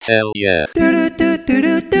Hell yeah. The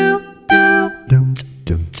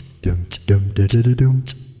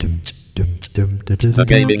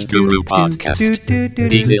Gaming Guru Podcast.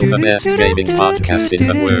 Diesel, the best gaming podcast in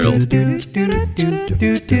the world.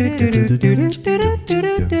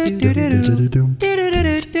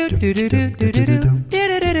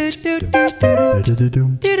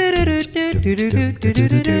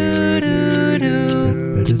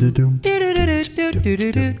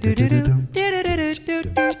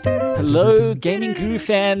 Hello, Gaming Guru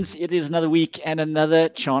fans. It is another week and another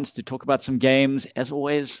chance to talk about some games. As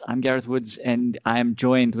always, I'm Gareth Woods, and I am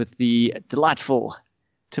joined with the delightful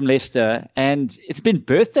Tim Lester. And it's been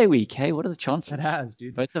birthday week. Hey, what are the chances? It has,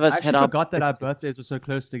 dude. Both of us I forgot that our birthdays were so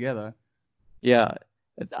close together. Yeah.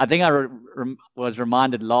 I think I was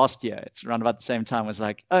reminded last year. It's around about the same time. I was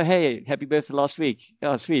like, oh, hey, happy birthday last week.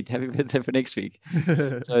 Oh, sweet. Happy birthday for next week.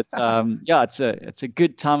 So it's it's a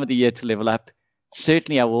good time of the year to level up.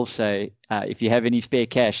 Certainly, I will say, if you have any spare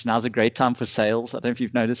cash, now's a great time for sales. I don't know if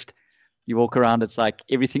you've noticed. You walk around, it's like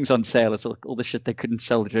everything's on sale. It's all the shit they couldn't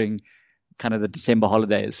sell during kind of the December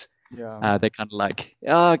holidays. Yeah. They're kind of like,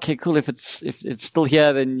 oh, okay, cool. If it's still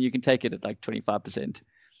here, then you can take it at like 25%.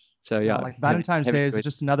 So yeah, like Valentine's Day is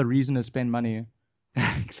just another reason to spend money.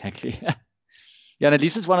 Exactly. Yeah, and at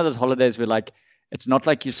least it's one of those holidays where like it's not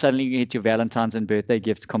like you suddenly get your Valentine's and birthday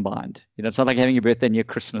gifts combined. You know, it's not like having your birthday near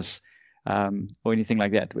Christmas or anything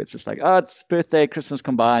like that, where it's just like, oh, it's birthday, Christmas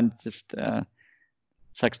combined. Just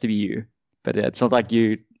sucks to be you. But yeah, it's not like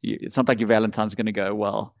it's not like your Valentine's going to go,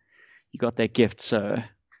 well, you got that gift, so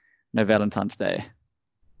no Valentine's Day.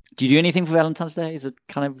 Do you do anything for Valentine's Day? Is it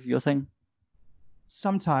kind of your thing?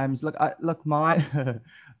 Sometimes, my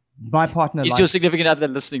partner. Is your significant other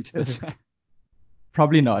listening to this?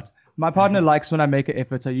 Probably not. My partner likes when I make an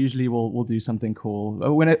effort. I usually will do something cool.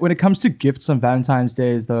 When it comes to gifts on Valentine's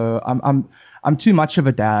Days, though, I'm too much of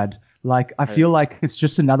a dad. Like I feel like it's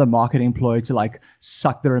just another marketing ploy to like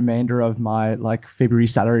suck the remainder of my like February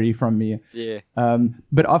salary from me. Yeah.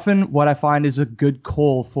 But often what I find is a good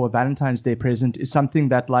call for a Valentine's Day present is something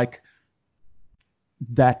that like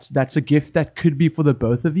that's a gift that could be for the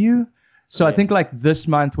both of you. So I think like this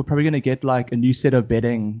month we're probably going to get like a new set of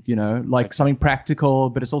bedding, you know, like something practical,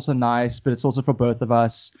 but it's also nice, but it's also for both of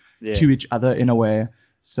us to each other in a way.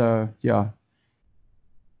 So yeah.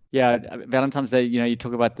 Yeah, Valentine's Day, you know, you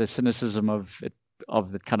talk about the cynicism of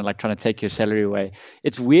the kind of like trying to take your salary away.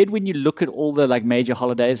 It's weird when you look at all the like major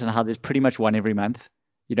holidays and how there's pretty much one every month.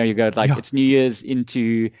 You know, you go like it's New Year's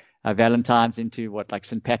into Valentine's, into what, like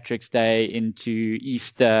St. Patrick's Day, into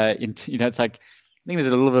Easter, into, you know, it's like I think there's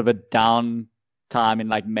a little bit of a down time in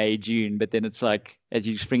like May, June, but then it's like as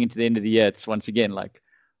you spring into the end of the year, it's once again like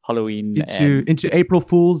Halloween into April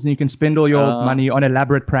Fools, and you can spend all your money on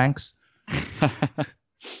elaborate pranks.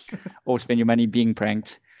 Or spend your money being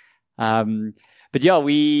pranked. But yeah,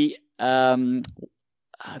 I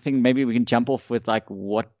think maybe we can jump off with like,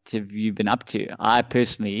 what have you been up to? I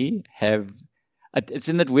personally have, it's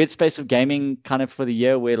in that weird space of gaming kind of for the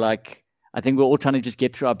year where like, I think we're all trying to just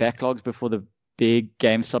get through our backlogs before the big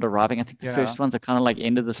games start arriving. I think the first ones are kind of like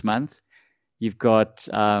end of this month. You've got,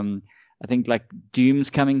 I think like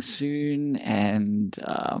Doom's coming soon, and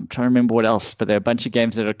I'm trying to remember what else, but there are a bunch of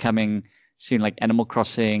games that are coming soon, like Animal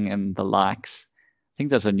Crossing and the likes. I think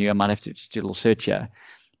those are new. I might have to just do a little search here.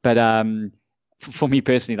 But for me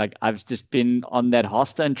personally, like I've just been on that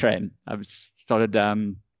Hearthstone train. I've started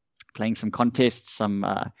playing some contests, some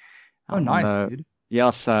nice, dude. Yeah,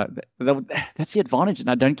 so that's the advantage, and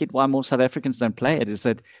I don't get why more South Africans don't play it, is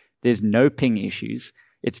that there's no ping issues.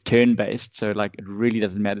 It's turn-based, so like it really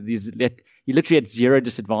doesn't matter. You're literally at zero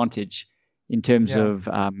disadvantage in terms of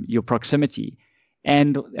your proximity.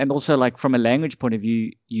 And also, like from a language point of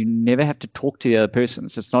view, you never have to talk to the other person.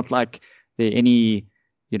 So it's not like there any,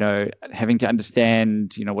 you know, having to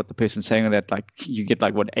understand, you know, what the person's saying, or that like you get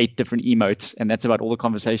like 8 different emotes, and that's about all the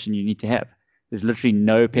conversation you need to have. There's literally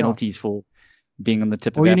no penalties for being on the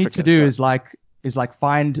tip of Africa. All you need to do is like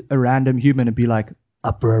find a random human and be like,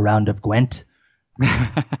 up for a round of Gwent.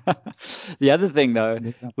 The other thing though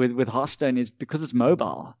with Hearthstone is because it's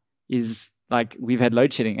mobile, is like we've had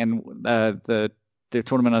load shedding, and the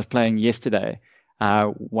tournament I was playing yesterday,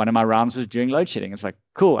 one of my rounds was during load shedding. It's like,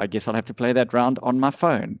 cool, I guess I'll have to play that round on my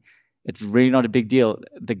phone. It's really not a big deal.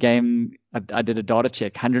 The game, I did a data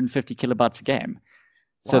check, 150 kilobytes a game.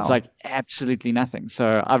 So it's like absolutely nothing.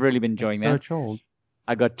 So I've really been enjoying that. So chilled.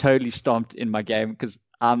 I got totally stomped in my game because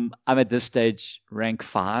I'm at this stage rank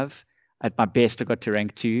 5. At my best, I got to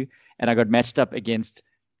rank 2, and I got matched up against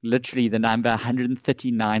literally the number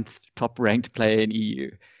 139th top ranked player in EU.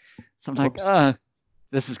 So I'm like,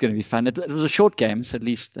 this is going to be fun. It was a short game, so at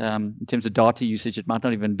least in terms of data usage, it might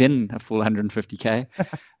not even been a full 150k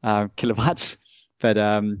kilobytes. But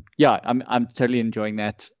yeah, I'm totally enjoying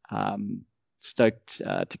that. Stoked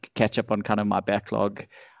to catch up on kind of my backlog.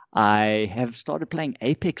 I have started playing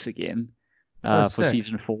Apex again for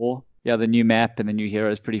season 4. Yeah, the new map and the new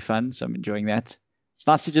hero is pretty fun, so I'm enjoying that. It's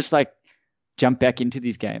nice to just like jump back into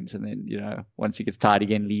these games, and then, you know, once it gets tired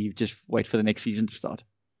again, leave. Just wait for the next season to start.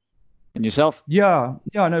 And yourself? Yeah,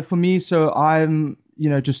 no, for me, so I'm, you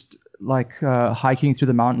know, just like hiking through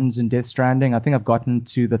the mountains in Death Stranding. I think I've gotten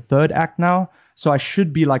to the 3rd act now, so I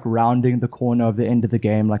should be like rounding the corner of the end of the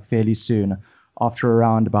game like fairly soon, after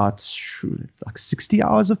around about like 60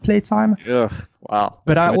 hours of playtime. Ugh, wow.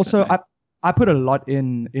 But I also I put a lot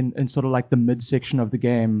in sort of like the midsection of the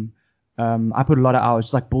game. I put a lot of hours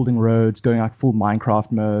just like building roads, going like full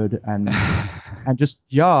Minecraft mode, and just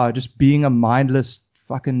being a mindless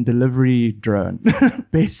fucking delivery drone.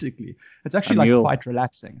 Basically, it's actually like quite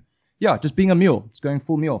relaxing. Yeah, just being a mule. It's going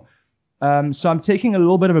full mule. So I'm taking a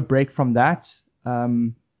little bit of a break from that.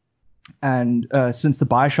 And since the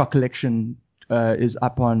BioShock collection is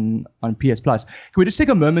up on PS Plus, can we just take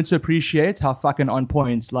a moment to appreciate how fucking on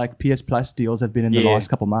point like PS Plus deals have been in the last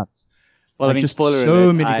couple months? Well, like, I mean, just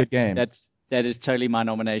so many good games. That is totally my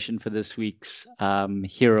nomination for this week's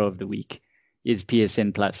Hero of the Week is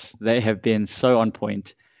PSN Plus. They have been so on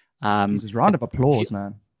point. Jesus, round of applause,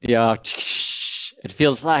 man. Yeah, it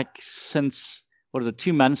feels like since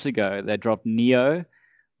 2 months ago they dropped Neo,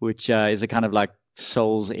 which is a kind of like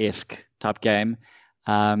Souls-esque type game.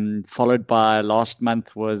 Followed by last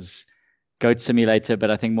month was Goat Simulator, but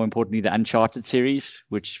I think more importantly the Uncharted series,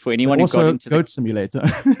 which for anyone who got into Goat Simulator.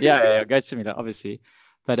 yeah, Goat Simulator, obviously.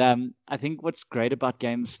 But I think what's great about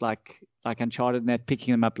games like Uncharted and that,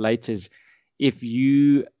 picking them up late, is if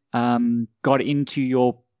you got into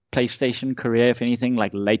your PlayStation career, if anything,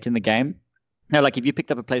 like late in the game. Now, like if you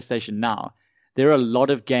picked up a PlayStation now, there are a lot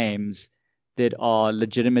of games that are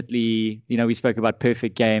legitimately, you know, we spoke about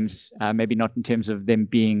perfect games, maybe not in terms of them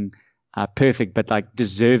being perfect, but like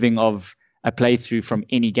deserving of a playthrough from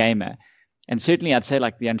any gamer. And certainly I'd say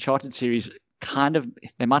like the Uncharted series, kind of,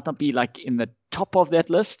 they might not be like in the top of that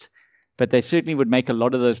list, but they certainly would make a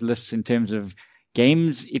lot of those lists in terms of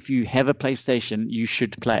games. If you have a PlayStation, you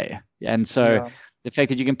should play. And so the fact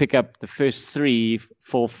that you can pick up the first 3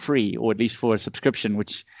 for free, or at least for a subscription,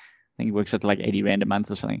 which I think works at like 80 Rand a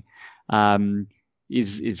month or something,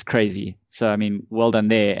 is crazy. So, I mean, well done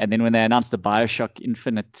there. And then when they announced the BioShock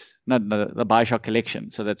the BioShock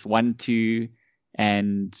collection, so that's 1, 2,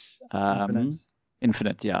 and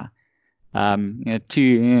Infinite, yeah.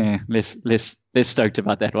 2, less stoked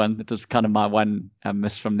about that one. It was kind of my one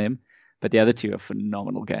miss from them, but the other 2 are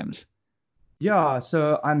phenomenal games. Yeah,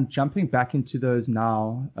 so I'm jumping back into those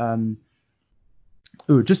now.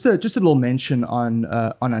 Just a little mention on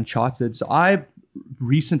Uncharted. So I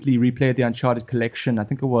recently replayed the Uncharted collection. I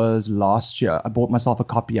think it was last year. I bought myself a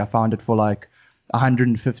copy. I found it for like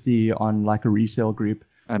 150 on like a resale group.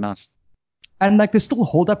 Oh, nice. And like they still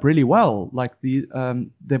hold up really well. Like they've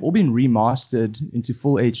all been remastered into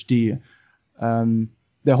full HD.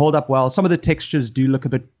 They hold up well. Some of the textures do look a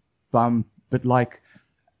bit but like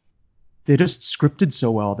they're just scripted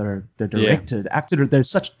so well. They're directed, acted. They're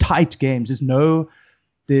such tight games. There's no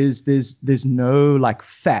like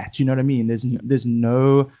fat. You know what I mean? There's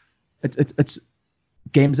no. It's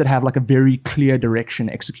games that have like a very clear direction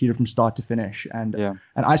executed from start to finish, and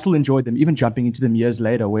I still enjoyed them, even jumping into them years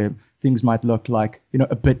later where things might look like, you know,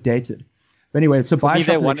 a bit dated. But anyway, so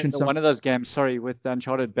BioShock one of those games. Sorry, with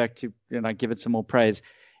Uncharted, back to, you know, give it some more praise.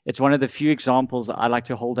 It's one of the few examples that I like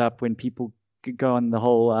to hold up when people go on the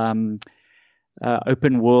whole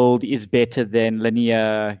open world is better than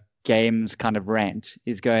linear games kind of rant.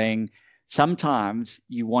 Is going, sometimes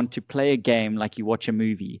you want to play a game like you watch a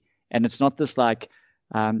movie, and it's not this like,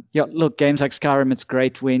 look, games like Skyrim, it's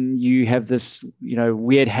great when you have this, you know,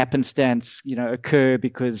 weird happenstance, you know, occur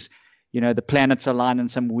because, you know, the planets align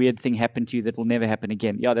and some weird thing happened to you that will never happen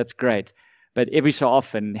again. Yeah, that's great. But every so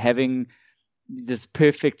often, having this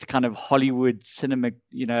perfect kind of Hollywood cinema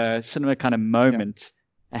kind of moment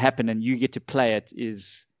happen, and you get to play it,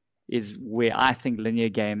 is where I think linear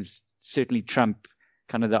games certainly trump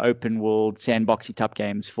kind of the open world sandboxy type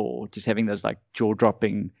games for just having those like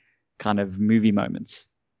jaw-dropping kind of movie moments.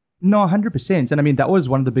 No, 100%. And I mean, that was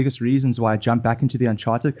one of the biggest reasons why I jumped back into the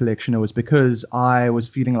Uncharted collection. It was because I was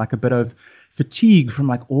feeling like a bit of fatigue from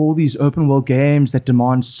like all these open world games that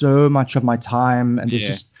demand so much of my time, and there's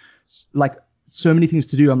just like so many things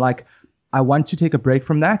to do. I'm like, I want to take a break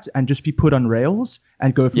from that and just be put on rails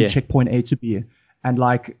and go from checkpoint A to B, and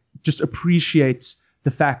like just appreciate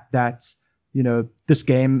the fact that this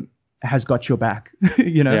game has got your back,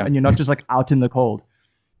 and you're not just like out in the cold.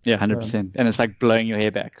 Yeah, 100%. And it's like blowing your hair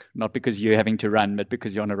back, not because you're having to run, but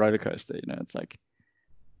because you're on a roller coaster. It's like.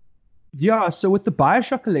 Yeah, so with the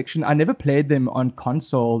BioShock collection, I never played them on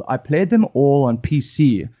console. I played them all on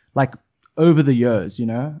PC, like over the years,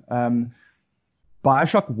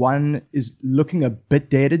 BioShock 1 is looking a bit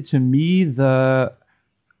dated to me.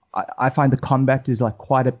 I find the combat is like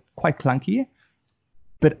quite clunky,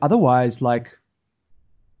 but otherwise, like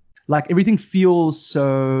everything feels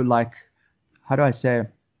so like, how do I say?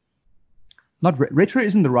 Not retro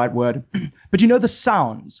isn't the right word, but the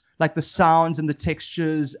sounds, like the sounds and the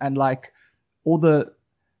textures and like all the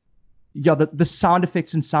sound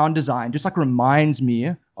effects and sound design just like reminds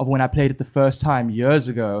me of when I played it the first time years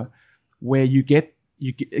ago, where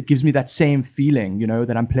it gives me that same feeling,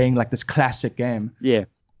 that I'm playing like this classic game. Yeah.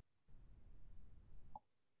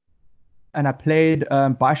 And I played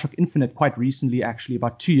BioShock Infinite quite recently, actually,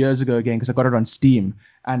 about 2 years ago again, because I got it on Steam.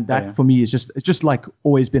 And that for me is it's just like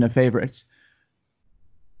always been a favorite.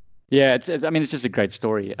 Yeah, it's just a great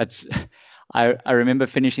story. I remember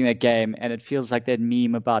finishing that game, and it feels like that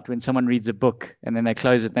meme about when someone reads a book and then they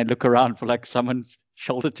close it and they look around for like someone's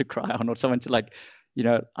shoulder to cry on, or someone to like,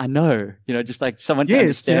 I know, just like someone to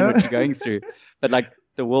understand what you're going through. But like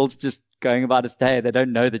the world's just going about its day. They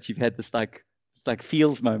don't know that you've had this like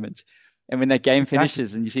feels moment. And when that game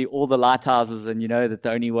finishes and you see all the lighthouses and that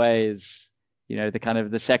the only way is, the kind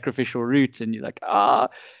of the sacrificial route, and you're like,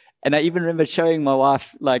 And I even remember showing my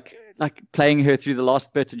wife, like playing her through the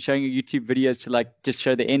last bit and showing her YouTube videos to like just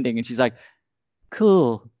show the ending. And she's like,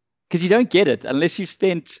 cool. Because you don't get it unless you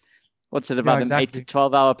spent, an 8 to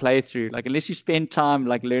 12 hour playthrough. Like unless you spend time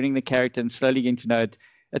like learning the character and slowly getting to know it.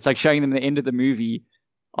 It's like showing them the end of the movie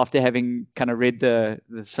after having kind of read the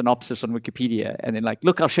synopsis on Wikipedia. And then like,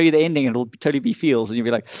 look, I'll show you the ending and it'll totally be feels. And you'll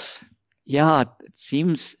be like, yeah, it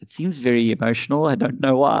seems very emotional. I don't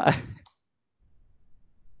know why.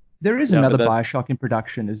 There is another BioShock in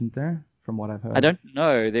production, isn't there? From what I've heard. I don't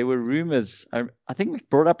know. There were rumors. I think we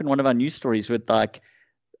brought up in one of our news stories with like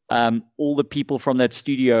all the people from that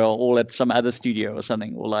studio are all at some other studio or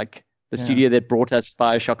something, or like the studio that brought us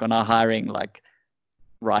BioShock are now hiring like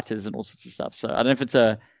writers and all sorts of stuff. So I don't know if it's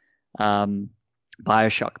a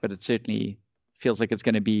BioShock, but it certainly feels like it's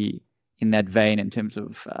going to be in that vein in terms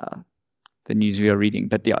of the news we are reading.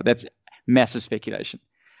 But yeah, that's massive speculation.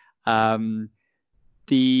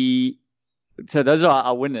 So those are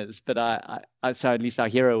our winners, but so at least our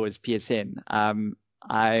hero was PSN.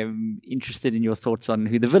 I'm interested in your thoughts on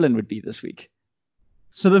who the villain would be this week.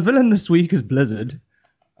 So the villain this week is Blizzard.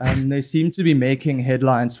 They seem to be making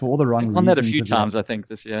headlines for all the wrong reasons. On that a few times, I think,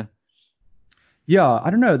 this year. Yeah, I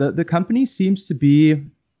don't know. The company seems to be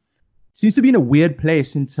in a weird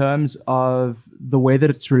place in terms of the way that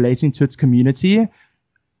it's relating to its community.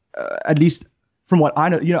 At least from what I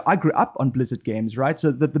know, I grew up on Blizzard games, right?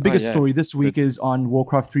 So the biggest story this week is on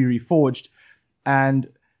Warcraft 3 Reforged. And,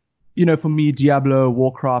 for me, Diablo,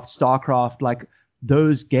 Warcraft, StarCraft, like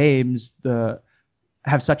those games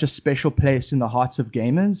have such a special place in the hearts of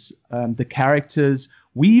gamers. The characters,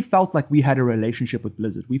 we felt like we had a relationship with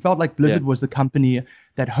Blizzard. We felt like Blizzard was the company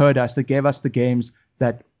that heard us, that gave us the games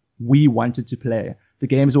that we wanted to play. The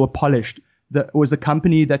games that were polished. It was the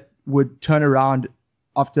company that would turn around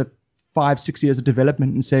after 5-6 years of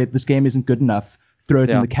development and say, this game isn't good enough, throw it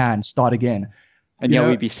in the can, start again. And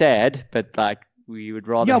we'd be sad, but like we would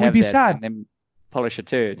rather have that sad than them polish a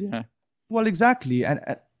turd. Well, exactly.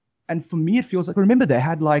 And for me, it feels like, remember they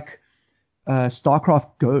had like StarCraft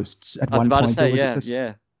Ghosts at one point. I was about to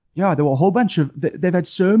say, yeah, there were a whole bunch of, they've had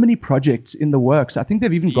so many projects in the works. I think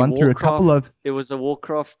they've even gone through a couple of. There was a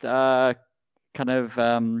Warcraft kind of,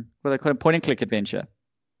 what they call it, point and click adventure.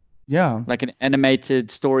 Yeah. Like an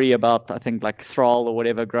animated story about, I think, like Thrall or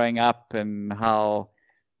whatever growing up and how,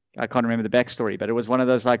 I can't remember the backstory, but it was one of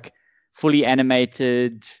those like fully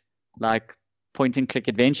animated, like point and click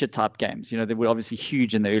adventure type games. They were obviously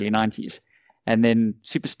huge in the early 90s. And then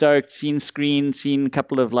super stoked, seen a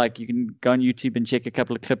couple of like, you can go on YouTube and check a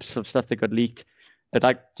couple of clips of stuff that got leaked, but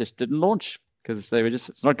like just didn't launch because they were just,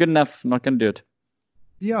 it's not good enough. I'm not going to do it.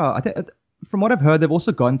 Yeah, I think from what I've heard, they've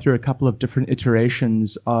also gone through a couple of different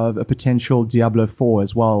iterations of a potential Diablo 4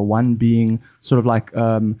 as well. One being sort of like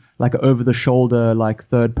an over-the-shoulder, like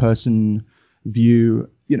third-person view.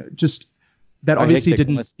 Just that obviously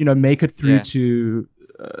didn't, make it through to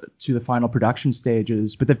the final production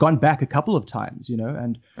stages. But they've gone back a couple of times,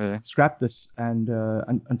 and scrapped this, and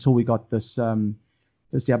until we got this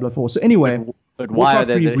Diablo 4. So anyway, but why are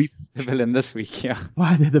they the villain this week? Yeah,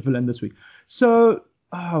 why are they the villain this week? So.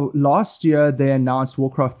 Last year they announced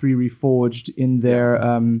Warcraft 3 Reforged in their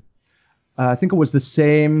I think it was the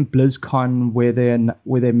same BlizzCon where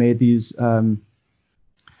they made these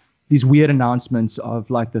weird announcements of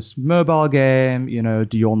like this mobile game.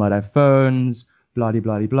 Do you all not have phones? Blah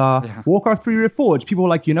blah blah. Yeah. Warcraft 3 Reforged. People were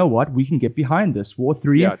like, you know what? We can get behind this. War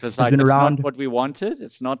 3 has like, been around. It's not what we wanted.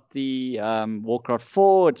 It's not the Warcraft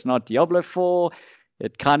 4. It's not Diablo 4.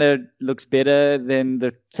 It kind of looks better than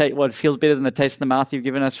it feels better than the taste in the mouth you've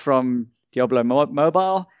given us from Diablo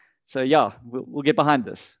Mobile. So yeah, we'll get behind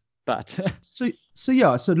this. But so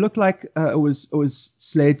it looked like it was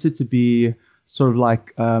slated to be sort of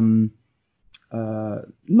like not a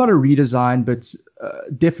redesign, but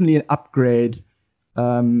definitely an upgrade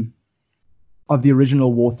of the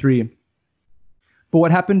original War 3. But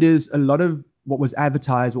what happened is a lot of what was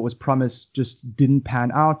advertised, what was promised, just didn't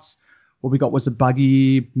pan out. What we got was a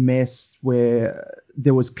buggy mess where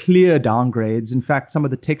there was clear downgrades. In fact, some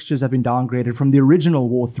of the textures have been downgraded from the original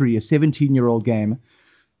War 3, a 17-year-old game.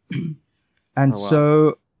 And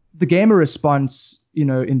so the gamer response,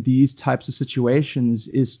 in these types of situations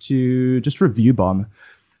is to just review bomb.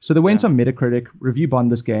 So they went on Metacritic, review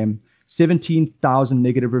bombed this game, 17,000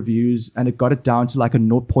 negative reviews, and it got it down to like a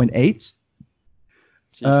 0.8.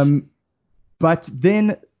 But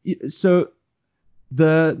then, so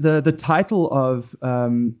the title of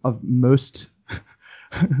most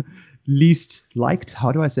least liked,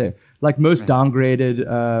 how do I say, like most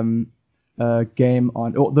downgraded game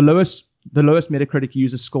on, or the lowest Metacritic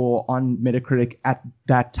user score on Metacritic at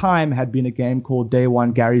that time had been a game called Day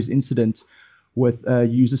One Gary's Incident with a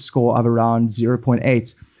user score of around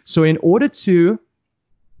 0.8. So in order to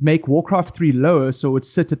make Warcraft 3 lower so it would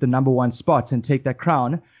sit at the number one spot and take that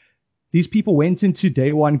crown, these people went into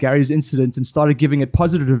Day One Gary's Incident and started giving it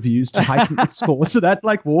positive reviews to heighten its score so that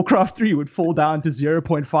like Warcraft 3 would fall down to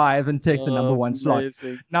 0.5 and take the number one slot.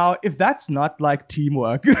 Now, if that's not like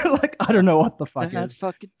teamwork, like I don't know what the fuck That's is.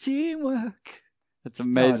 fucking teamwork. That's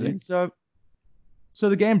amazing. So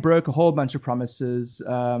the game broke a whole bunch of promises,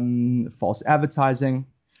 false advertising.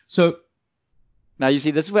 So now you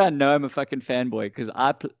see, this is where I know I'm a fucking fanboy, because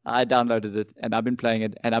I downloaded it and I've been playing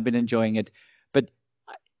it and I've been enjoying it.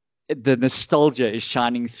 The nostalgia is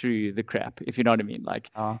shining through the crap, if you know what I mean. Like,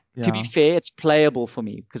 to be fair, it's playable for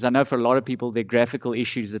me, because I know for a lot of people, their graphical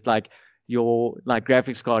issues that like your like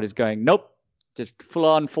graphics card is going, nope, just full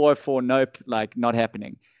on 404, nope, like not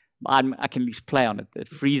happening. I can at least play on it. It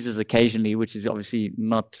freezes occasionally, which is obviously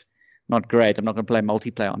not great. I'm not going to play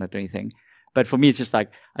multiplayer on it or anything. But for me, it's just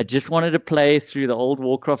like, I just wanted to play through the old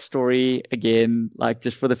Warcraft story again, like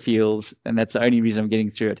just for the feels. And that's the only reason I'm getting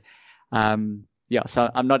through it.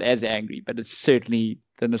 So I'm not as angry, but it's certainly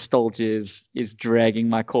the nostalgia is dragging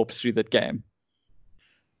my corpse through that game.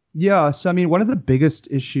 Yeah, so I mean, one of the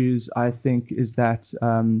biggest issues I think is that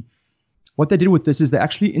what they did with this is they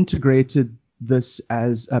actually integrated this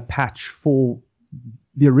as a patch for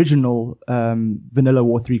the original vanilla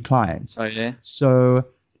War 3 client. Oh yeah. So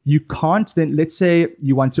you can't then, let's say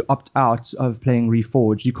you want to opt out of playing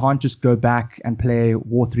Reforged, you can't just go back and play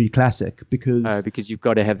War 3 Classic because you've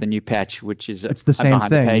got to have the new patch, which is it's the same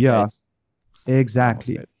thing. Yeah,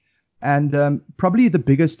 exactly. Oh, and probably the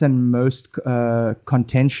biggest and most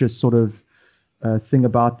contentious sort of thing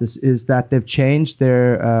about this is that they've changed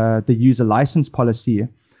the user license policy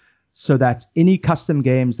so that any custom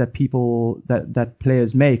games that that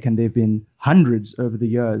players make, and they've been hundreds over the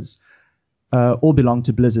years, all belong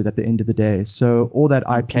to Blizzard at the end of the day. So all that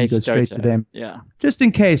IP goes straight to them. Yeah. Just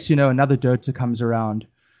in case, another Dota comes around.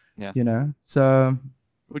 Yeah. So.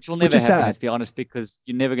 Which will never happen, let's be honest, because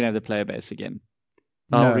you're never going to have the player base again.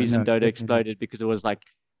 The whole reason Dota exploded because it was like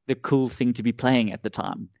the cool thing to be playing at the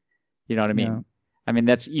time. You know what I mean? Yeah. I mean,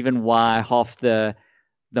 that's even why half the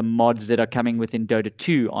mods that are coming within Dota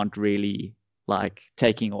 2 aren't really like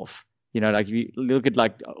taking off. Like if you look at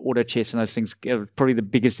like auto chess and those things, probably the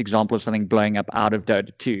biggest example of something blowing up out of Dota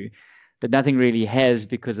 2, but nothing really has,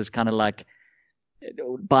 because it's kind of like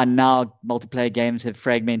by now multiplayer games have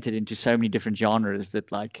fragmented into so many different genres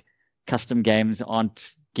that like custom games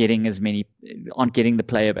aren't getting the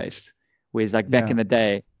player base. Whereas like back in the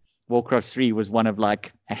day, Warcraft 3 was one of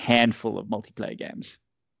like a handful of multiplayer games,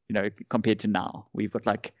 compared to now. We've got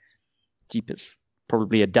like jeepers,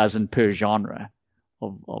 probably a dozen per genre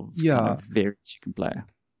of kind of variants you can play.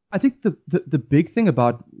 I think the big thing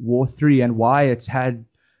about War 3 and why it's had,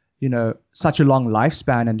 such a long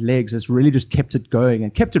lifespan and legs has really just kept it going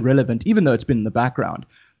and kept it relevant, even though it's been in the background,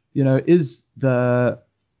 is the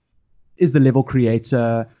level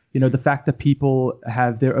creator, the fact that people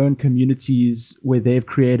have their own communities where they've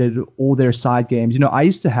created all their side games. We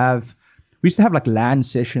used to have like LAN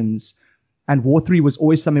sessions, and War 3 was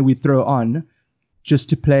always something we'd throw on just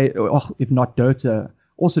to play, if not Dota,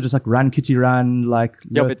 also just like Run Kitty Run, like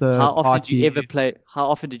Yeah, but Lothar, how often Party. did you ever play? How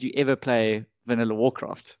often did you ever play Vanilla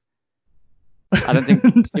Warcraft? I don't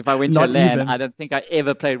think if I went to a Not LAN, even. I don't think I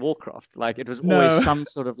ever played Warcraft. Like it was No. always some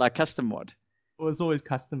sort of like custom mod. It was always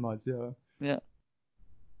custom mods, yeah. Yeah,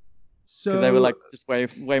 So because they were like just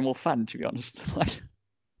way more fun, to be honest. Like,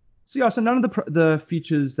 so none of the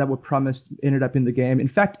features that were promised ended up in the game. In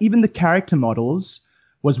fact, even the character models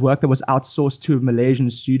was work that was outsourced to a Malaysian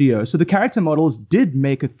studio. So the character models did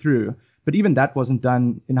make it through, but even that wasn't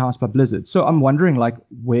done in-house by Blizzard. So I'm wondering like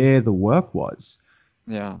where the work was.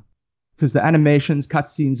 yeah, Because the animations,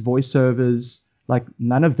 cutscenes, voiceovers, like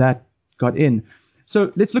none of that got in.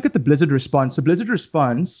 So let's look at the Blizzard response. So Blizzard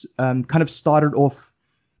response kind of started off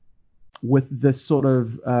with this sort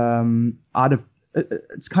of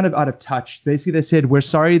it's kind of out of touch. Basically, they said, "We're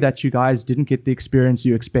sorry that you guys didn't get the experience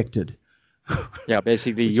you expected." yeah.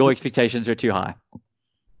 Basically, your expectations are too high.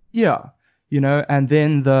 Yeah, and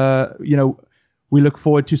then we look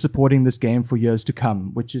forward to supporting this game for years to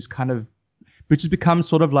come, which has become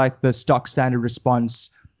sort of like the stock standard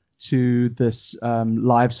response to this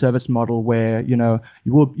live service model where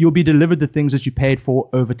you'll be delivered the things that you paid for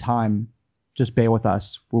over time. Just bear with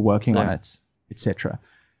us. We're working on it, etc.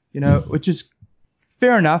 Which is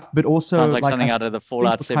fair enough, but also Sounds like something out of the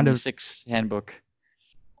Fallout kind of- 76 handbook.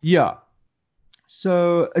 Yeah.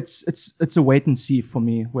 So it's a wait and see for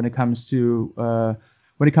me when it comes to War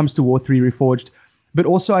 3 Reforged, but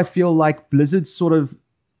also I feel like Blizzard's sort of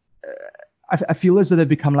I feel as though they've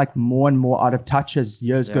become like more and more out of touch as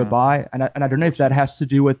years go by, and I don't know if that has to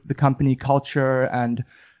do with the company culture and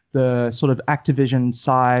the sort of Activision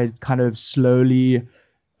side kind of slowly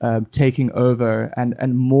taking over,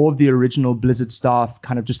 and more of the original Blizzard staff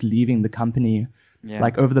kind of just leaving the company. Yeah.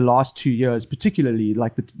 Like over the last 2 years, particularly,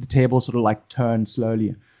 like the table sort of like turned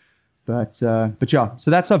slowly. But yeah,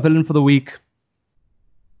 so that's our villain for the week.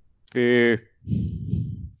 Boo.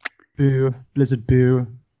 Boo, Blizzard, boo.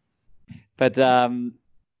 But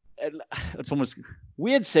it's almost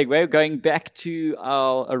weird segue going back to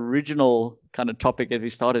our original kind of topic as we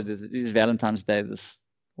started. Is Valentine's Day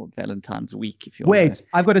or Valentine's week? If you wait,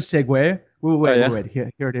 I've got a segue. Wait.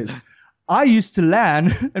 Here it is. I used to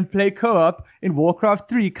LAN and play co-op in Warcraft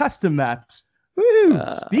 3 custom maps. Woo!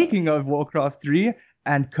 Speaking of Warcraft 3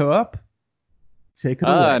 and co-op, take it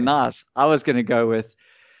away. Oh, nice. I was going to go with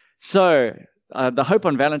the hope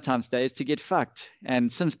on Valentine's Day is to get fucked. And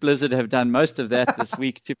since Blizzard have done most of that this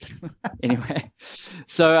week, anyway.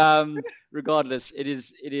 So regardless, it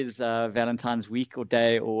is Valentine's week or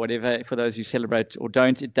day or whatever for those who celebrate or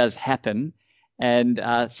don't. It does happen, and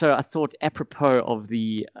so I thought, apropos of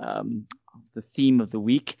the theme of the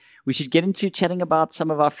week, we should get into chatting about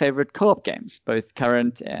some of our favorite co-op games, both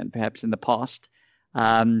current and perhaps in the past.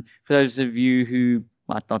 For those of you who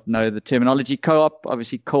might not know the terminology, co-op,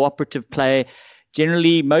 obviously cooperative play.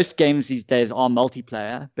 Generally, most games these days are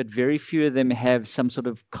multiplayer, but very few of them have some sort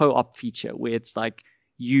of co-op feature where it's like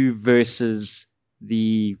you versus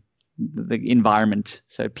the environment,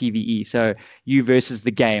 so PvE, so you versus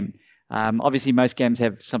the game. Obviously, most games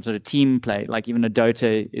have some sort of team play, like even a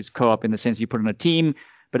Dota is co-op in the sense you put on a team,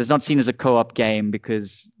 but it's not seen as a co-op game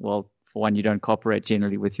because, well, for one, you don't cooperate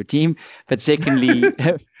generally with your team, but secondly,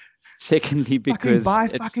 because buy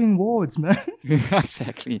fucking wards, man.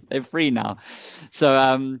 Exactly, they're free now.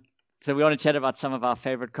 So we want to chat about some of our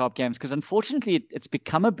favorite co-op games because unfortunately, it's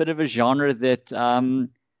become a bit of a genre that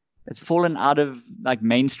it's fallen out of like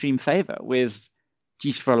mainstream favor. Whereas,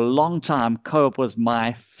 geez, for a long time, co-op was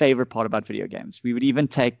my favorite part about video games. We would even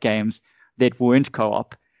take games that weren't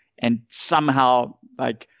co-op and somehow,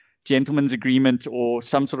 like gentleman's agreement or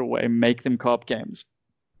some sort of way, make them co-op games.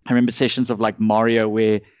 I remember sessions of like Mario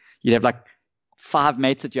where you'd have like 5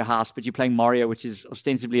 mates at your house, but you're playing Mario, which is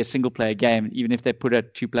ostensibly a single player game, even if they put a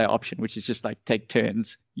 2-player option, which is just like take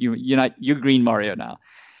turns. You're green Mario now.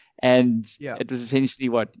 And It was essentially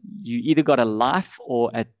what you either got a life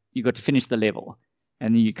or you got to finish the level.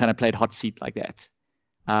 And you kind of played hot seat like that.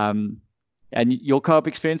 And your co-op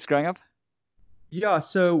experience growing up? Yeah,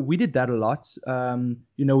 so we did that a lot.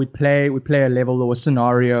 We'd play a level or a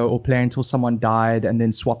scenario or play until someone died and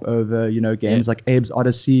then swap over, games like Abe's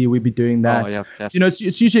Odyssey. We'd be doing that. Oh, yeah,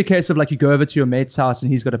 it's usually a case of like you go over to your mate's house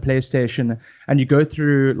and he's got a PlayStation and you go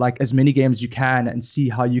through like as many games as you can and see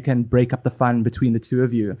how you can break up the fun between the two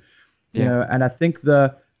of you. And I think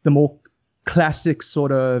the more classic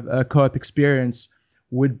sort of co-op experience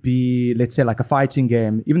would be, let's say, like a fighting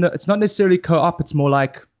game. Even though it's not necessarily co-op, it's more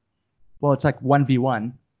like, well, it's like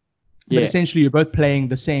 1v1. But essentially, you're both playing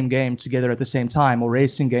the same game together at the same time, or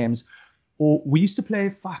racing games. Or we used to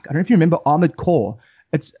play, I don't know if you remember Armored Core.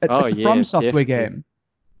 It's a From Software game.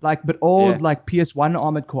 like but old Yeah. like PS1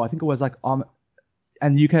 Armored Core. I think it was like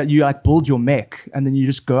and you like build your mech and then you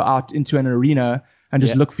just go out into an arena and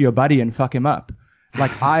just Yeah. look for your buddy and fuck him up.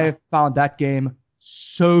 Like I found that game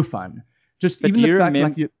so fun. Just But even do the you fact remem-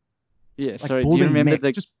 like you Yeah, like sorry. Do you building remember mechs,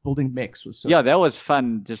 the? just building mechs was so Yeah, that was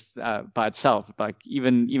fun just by itself. Like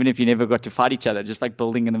even if you never got to fight each other, just like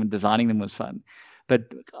building them and designing them was fun.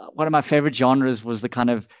 But one of my favorite genres was the kind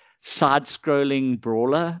of side-scrolling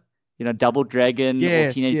brawler, Double Dragon or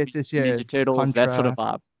yes, Teenage yes, yes, Mutant Ninja yes. Turtles, that sort of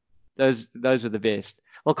Contra. vibe. Those are the best.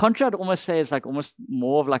 Well, Contra I'd almost say is like almost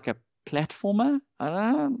more of like a platformer. I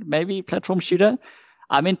don't know, maybe platform shooter.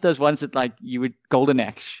 I meant those ones that like you would Golden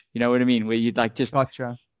Axe, you know what I mean? Where you'd like just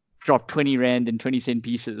Gotcha. drop 20 Rand and 20-cent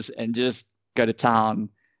pieces and just go to town.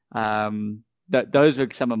 Those are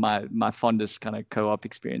some of my fondest kind of co-op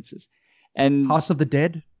experiences. And House of the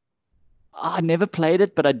Dead. I never played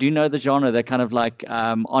it, but I do know the genre. They're kind of like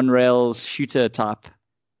on rails shooter type.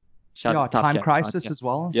 Yeah, type Time games, Crisis right? as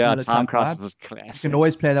well. Yeah, Similar Time type Crisis vibe. was You classic. can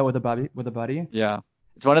always play that with a buddy. Yeah.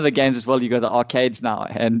 It's one of the games as well. You go to the arcades now,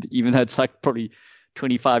 and even though it's like probably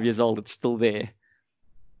 25 years old, it's still there.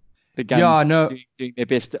 The guns Yeah, no. doing their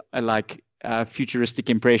best futuristic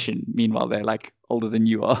impression. Meanwhile, they're like older than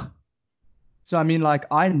you are. So I mean, like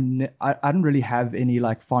I didn't really have any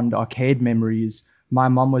like fond arcade memories. My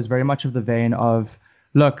mom was very much of the vein of,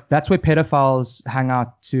 look, that's where pedophiles hang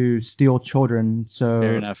out to steal children. So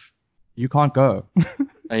Fair enough. you can't go.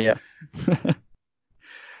 Yeah.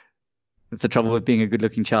 That's the trouble with being a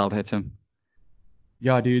good-looking child, hey, Tim.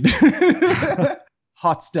 Yeah, dude.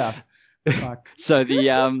 Hot stuff. Fuck. So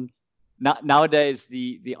the nowadays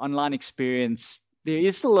the online experience, there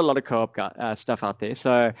is still a lot of co-op stuff out there.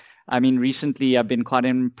 So I mean, recently I've been quite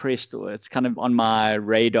impressed, or it's kind of on my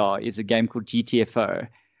radar, is a game called GTFO,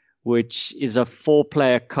 which is a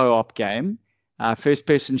 4-player co-op game,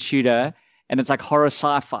 first-person shooter, and it's like horror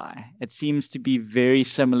sci-fi. It seems to be very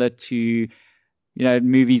similar to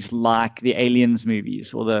movies like the Aliens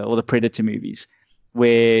movies or the Predator movies,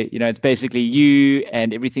 where it's basically you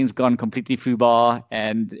and everything's gone completely foobar,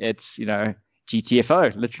 and it's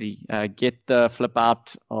GTFO, literally get the flip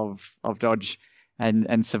out of Dodge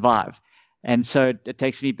and survive. And so it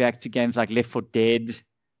takes me back to games like Left 4 Dead,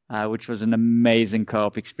 which was an amazing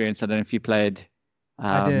co-op experience. I don't know if you played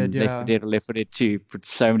I did, Left 4 yeah. Dead or Left 4 Dead 2. Put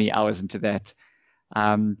so many hours into that.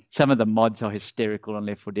 Some of the mods are hysterical on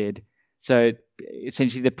Left 4 Dead. So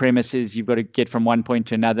essentially the premise is you've got to get from one point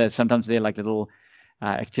to another. Sometimes they're like little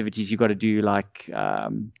activities you've got to do, like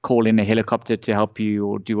call in a helicopter to help you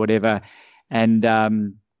or do whatever. And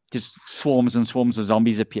just swarms and swarms of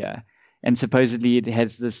zombies appear. And supposedly it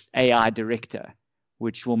has this AI director,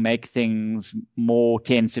 which will make things more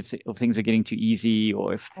tense if things are getting too easy,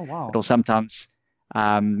 or if Oh wow. it'll sometimes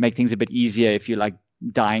make things a bit easier if you're like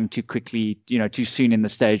dying too quickly, too soon in the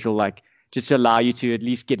stage, or like just allow you to at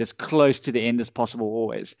least get as close to the end as possible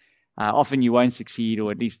always. Often you won't succeed,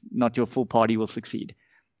 or at least not your full party will succeed.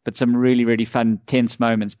 But some really, really fun, tense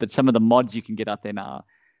moments. But some of the mods you can get out there now,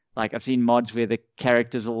 like I've seen mods where the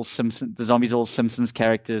characters all Simpsons, the zombies all Simpsons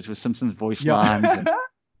characters with Simpsons voice lines. And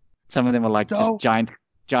some of them are like just Dope.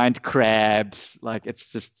 giant crabs. Like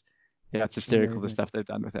it's just, it's hysterical, the Amazing. stuff they've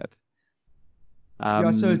done with that.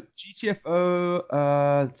 Yeah, so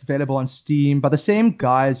GTFO, it's available on Steam by the same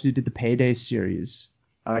guys who did the Payday series.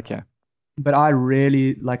 Okay. But I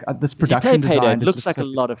really like this Did you play production Payday? design. It just looks like so a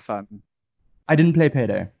lot of fun. I didn't play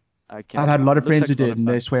Payday. Okay. I've had a lot of Looks friends like who a lot did, of and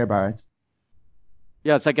fun. they swear by it.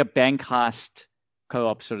 Yeah, it's like a bank heist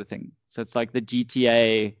co-op sort of thing. So it's like the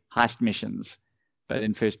GTA heist missions, but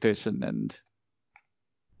in first person. And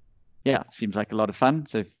yeah, it seems like a lot of fun.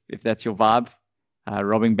 So if that's your vibe,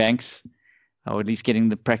 robbing banks, or at least getting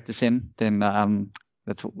the practice in, then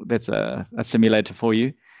that's a simulator for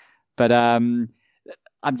you. But I'm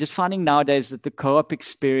just finding nowadays that the co-op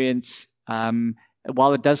experience,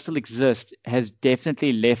 while it does still exist, has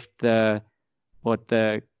definitely left the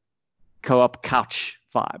co-op couch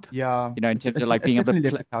vibe. Yeah. In terms of like being it's able to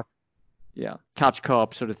definitely left out. couch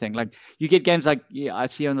co-op sort of thing. Like you get games like, I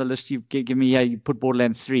see on the list you give me here, you put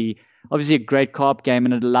Borderlands 3, obviously a great co-op game,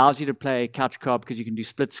 and it allows you to play couch co-op because you can do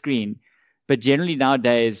split screen. But generally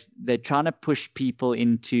nowadays they're trying to push people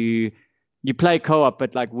into, you play co-op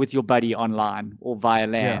but like with your buddy online or via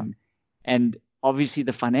LAN. And obviously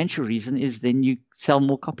the financial reason is then you sell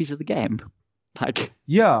more copies of the game. Like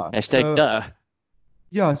Yeah. hashtag duh.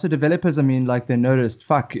 Yeah, so developers, I mean, like they noticed,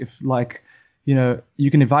 fuck, if like, you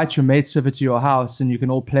can invite your mates over to your house and you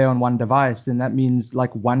can all play on one device, then that means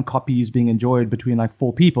like one copy is being enjoyed between like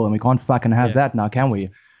 4 people, and we can't fucking have that now, can we?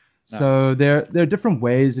 No. So there are different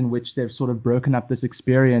ways in which they've sort of broken up this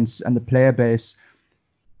experience and the player base,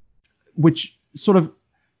 which sort of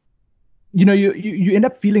you end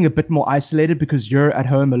up feeling a bit more isolated because you're at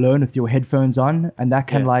home alone with your headphones on, and that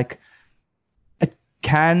can it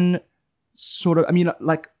can sort of, I mean,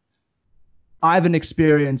 like, I have an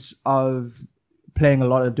experience of playing a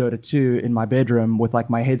lot of Dota 2 in my bedroom with like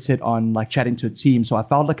my headset on, like chatting to a team. So I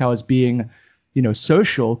felt like I was being,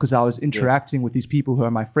 social because I was interacting with these people who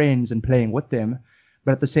are my friends and playing with them.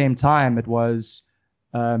 But at the same time, it was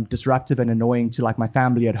disruptive and annoying to like my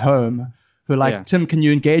family at home who are like, Tim, can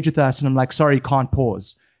you engage with us? And I'm like, sorry, can't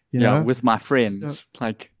pause. With my friends.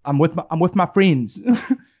 So, I'm with my friends.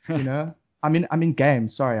 I'm in game.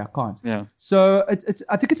 Sorry, I can't. Yeah. So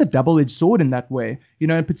I think it's a double-edged sword in that way,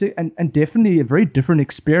 and definitely a very different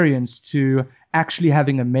experience to actually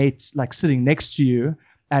having a mate like sitting next to you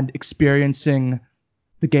and experiencing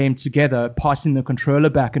the game together, passing the controller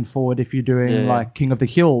back and forward if you're doing like King of the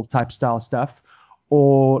Hill type style stuff,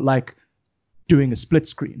 or like doing a split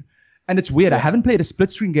screen. And it's weird. I haven't played a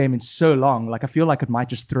split screen game in so long. Like I feel like it might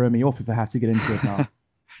just throw me off if I have to get into it now.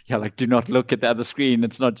 Like do not look at the other screen.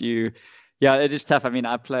 It's not you. Yeah, it is tough. I mean,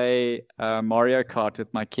 I play Mario Kart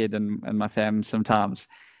with my kid and my fam sometimes.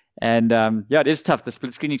 And it is tough. The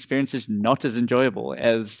split screen experience is not as enjoyable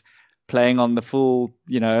as playing on the full,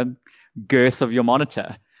 girth of your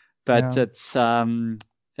monitor. But it's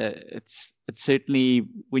certainly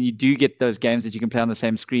when you do get those games that you can play on the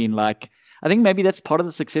same screen, like I think maybe that's part of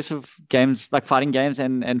the success of games like fighting games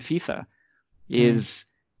and FIFA is,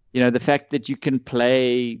 the fact that you can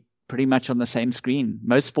play pretty much on the same screen.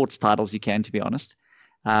 Most sports titles you can, to be honest.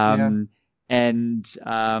 And games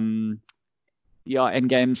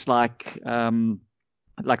like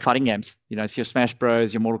fighting games, it's your Smash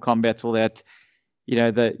Bros, your Mortal Kombat, all that,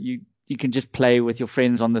 that you can just play with your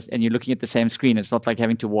friends on this and you're looking at the same screen. It's not like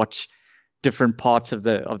having to watch different parts of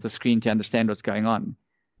the screen to understand what's going on.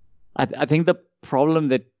 I think the problem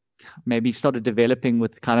that maybe started developing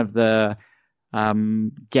with kind of the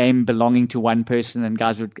game belonging to one person and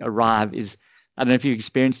guys would arrive is, I don't know if you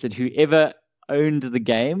experienced it, whoever owned the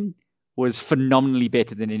game was phenomenally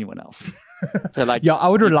better than anyone else. So like, I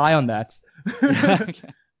would rely on that. Okay.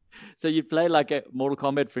 So you play like a Mortal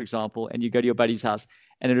Kombat, for example, and you go to your buddy's house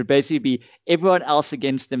and it would basically be everyone else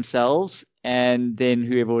against themselves and then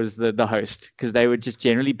whoever was the host, because they were just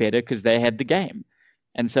generally better because they had the game.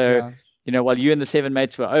 And so while you and the 7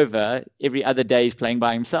 mates were over, every other day he's playing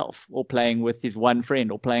by himself or playing with his one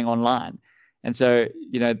friend or playing online. And so,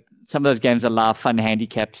 some of those games allow fun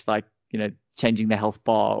handicaps like, changing the health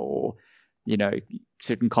bar or,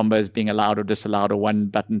 certain combos being allowed or disallowed or one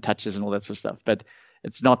button touches and all that sort of stuff. But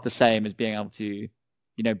it's not the same as being able to,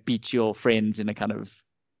 beat your friends in a kind of,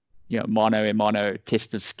 mano a mano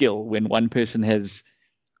test of skill when one person has...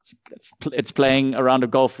 It's playing a round of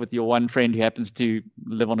golf with your one friend who happens to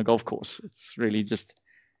live on a golf course. It's really just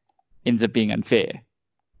ends up being unfair.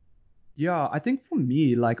 Yeah, I think for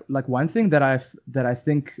me, like one thing that I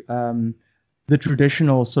think the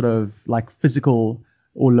traditional sort of like physical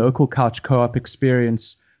or local couch co-op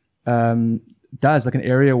experience does, like an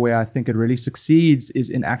area where I think it really succeeds is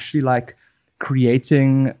in actually like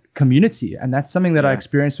creating community. And that's something that I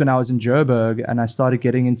experienced when I was in Joburg and I started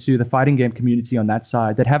getting into the fighting game community on that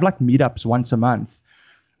side that have like meetups once a month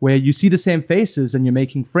where you see the same faces and you're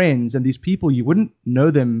making friends, and these people, you wouldn't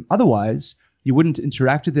know them otherwise, you wouldn't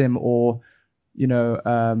interact with them or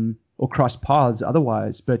or cross paths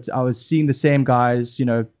otherwise. But I was seeing the same guys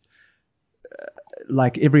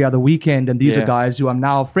like every other weekend, and these are guys who I'm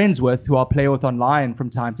now friends with, who I'll play with online from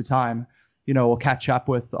time to time, or catch up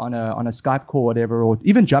with on a Skype call or whatever, or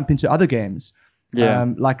even jump into other games.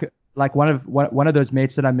 Like one of those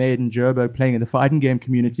mates that I made in Joburg playing in the fighting game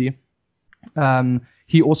community.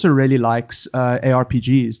 He also really likes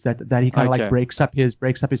ARPGs that he kind of like breaks up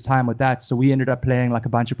his time with that. So we ended up playing like a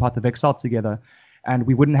bunch of Path of Exile together, and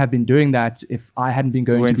we wouldn't have been doing that if I hadn't been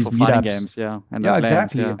going to these meetups. Games,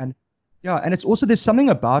 exactly. And it's also, there's something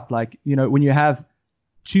about like, when you have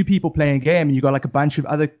 2 people playing a game and you got like a bunch of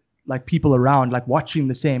other like people around like watching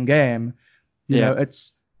the same game, you know,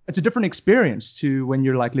 it's a different experience to when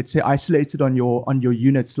you're like, let's say, isolated on your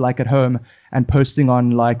units like at home and posting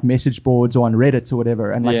on like message boards or on Reddit or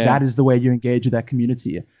whatever, and like that is the way you engage with that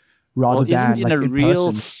community rather than in like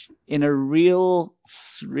in a real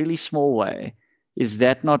really small way. Is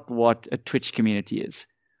that not what a Twitch community is?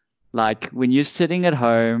 Like when you're sitting at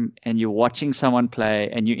home and you're watching someone play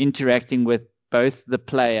and you're interacting with both the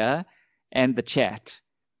player and the chat,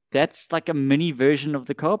 that's like a mini version of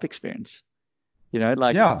the co-op experience. You're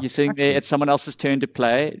sitting there, it's someone else's turn to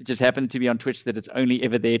play. It just happened to be on Twitch that it's only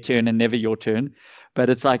ever their turn and never your turn. But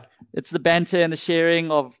it's like, it's the banter and the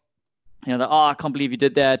sharing of, I can't believe you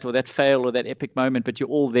did that, or that fail, or that epic moment, but you're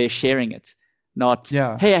all there sharing it. not,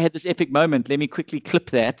 hey, I had this epic moment. Let me quickly clip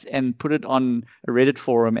that and put it on a Reddit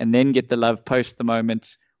forum and then get the love post the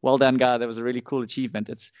moment. Well done, guy. That was a really cool achievement.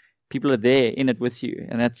 It's people are there in it with you.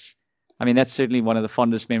 And that's certainly one of the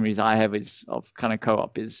fondest memories I have of kind of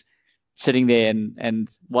co-op is sitting there and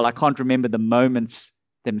while I can't remember the moments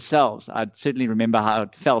themselves, I'd certainly remember how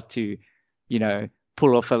it felt to,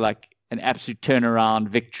 pull off an absolute turnaround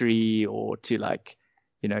victory or to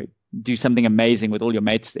do something amazing with all your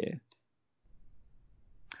mates there.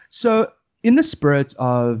 So in the spirit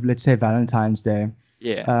of, let's say, Valentine's Day,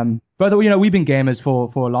 brother, we've been gamers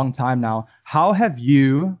for a long time now. How have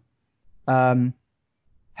you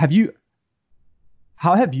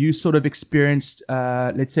sort of experienced,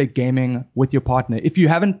 let's say, gaming with your partner? If you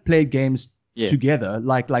haven't played games together,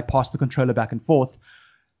 like pass the controller back and forth,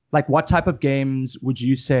 what type of games would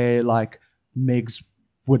you say Migs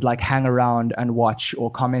would hang around and watch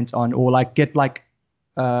or comment on or get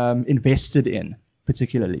invested in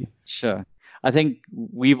particularly? Sure. I think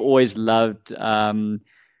we've always loved kind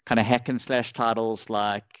of hack and slash titles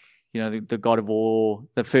like, the God of War,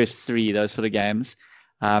 the first 3, those sort of games,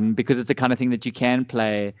 because it's the kind of thing that you can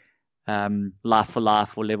play life for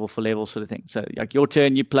life or level for level sort of thing. So your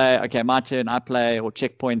turn, you play, okay, my turn, I play, or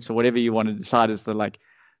checkpoints or whatever you want to decide is the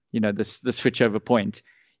the switch over point.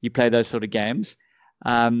 You play those sort of games.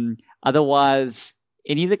 Otherwise,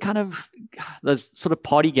 any of the kind of those sort of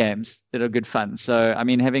party games that are good fun. So, I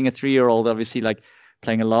mean, having a 3-year-old, obviously,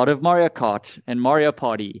 playing a lot of Mario Kart and Mario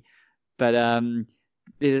Party. But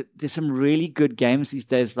there's some really good games these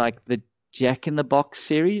days, like the Jack in the Box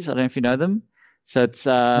series. I don't know if you know them. So it's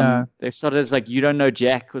they've started as You Don't Know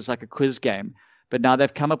Jack was a quiz game. But now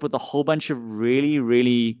they've come up with a whole bunch of really,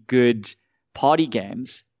 really good party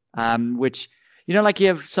games, which, you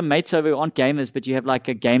have some mates over who aren't gamers, but you have a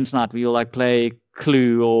games night where you'll play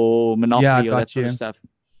Clue or Monopoly or that sort of stuff.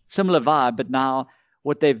 Similar vibe, but now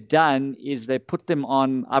what they've done is they put them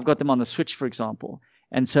on, I've got them on the Switch, for example.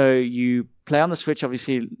 And so you play on the Switch,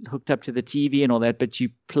 obviously hooked up to the TV and all that, but you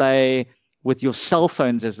play with your cell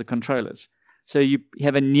phones as the controllers. So you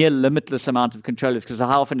have a near limitless amount of controllers, because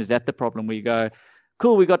how often is that the problem where you go,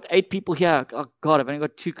 cool, we got 8 people here. Oh, God, I've only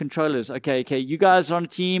got 2 controllers. Okay, you guys are on a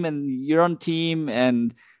team and you're on a team.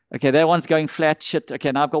 And, okay, that one's going flat. Shit.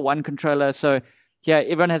 Okay, now I've got 1 controller. So,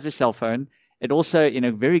 everyone has a cell phone. It also, in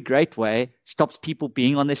a very great way, stops people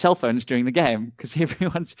being on their cell phones during the game because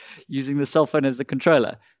everyone's using the cell phone as the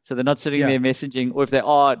controller. So they're not sitting there messaging, or if they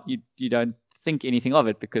are, you don't think anything of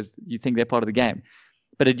it because you think they're part of the game.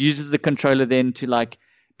 But it uses the controller then to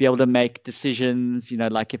be able to make decisions,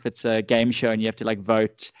 if it's a game show and you have to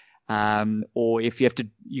vote, or if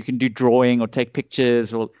you can do drawing or take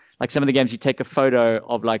pictures, or some of the games you take a photo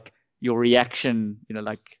of your reaction,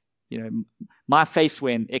 my face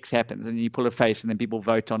when X happens, and you pull a face and then people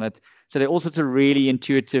vote on it. So there are all sorts of really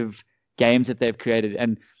intuitive games that they've created.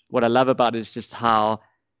 And what I love about it is just how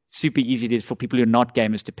super easy it is for people who are not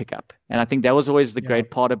gamers to pick up. And I think that was always the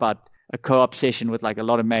great part about a co-op session with a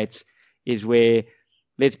lot of mates, is where,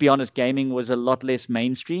 let's be honest, gaming was a lot less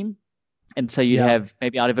mainstream. And so you'd have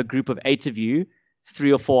maybe out of a group of 8 of you,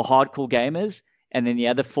 3 or 4 hardcore gamers, and then the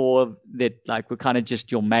other 4 that were kind of just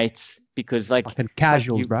your mates because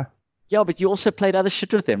casuals, bro. Yeah, but you also played other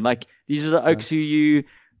shit with them. These are the oaks who you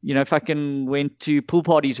fucking went to pool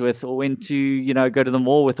parties with, or went to, go to the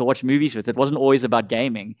mall with, or watch movies with. It wasn't always about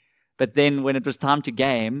gaming. But then when it was time to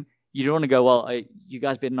game, you don't want to go, well, you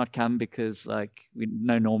guys better not come because we're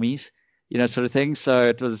no normies, sort of thing. So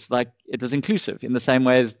it was inclusive in the same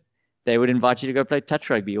way as they would invite you to go play touch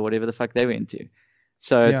rugby or whatever the fuck they were into.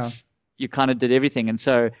 So you kind of did everything. And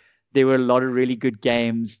so there were a lot of really good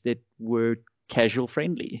games that were casual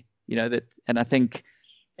friendly, and I think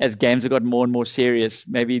as games have gotten more and more serious,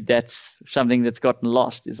 maybe that's something that's gotten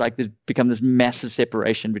lost, is there's become this massive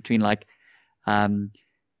separation between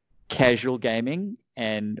casual gaming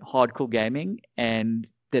and hardcore gaming, and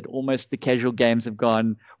that almost the casual games have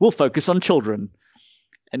gone, we'll focus on children.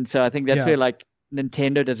 And so I think that's where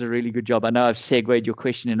Nintendo does a really good job. I know I've segued your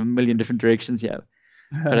question in a million different directions here,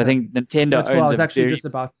 but I think Nintendo owns I was actually just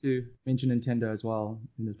about to mention Nintendo as well.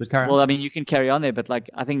 But carry on. Well, I mean, you can carry on there, but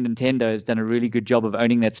I think Nintendo has done a really good job of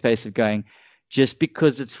owning that space of going, just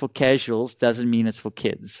because it's for casuals doesn't mean it's for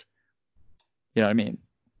kids. You know what I mean?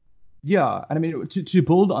 Yeah, and I mean, to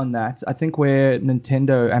build on that, I think where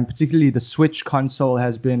Nintendo and particularly the Switch console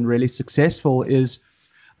has been really successful is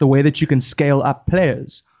the way that you can scale up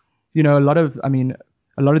players. A lot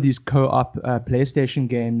of these co-op PlayStation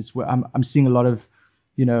games, where I'm seeing a lot of,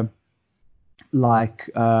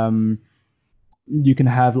 you can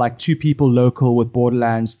have like 2 people local with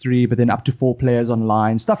Borderlands 3, but then up to 4 players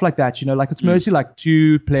online, stuff like that. Like it's mostly like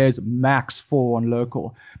 2 players, max 4 on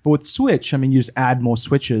local. But with Switch, I mean, you just add more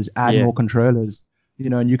switches, add more controllers,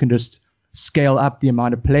 and you can just scale up the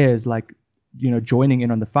amount of players, like, joining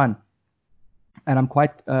in on the fun. And I'm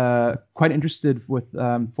quite interested with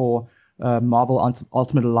for Marvel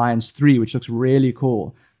Ultimate Alliance 3, which looks really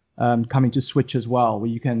cool, coming to Switch as well, where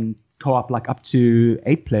you can co-op like up to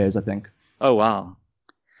 8 players, I think. Oh wow!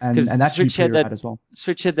 And that's Switch had that as well.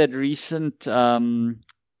 Switch had that recent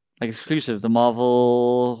like exclusive, the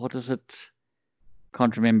Marvel. What is it?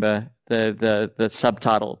 Can't remember the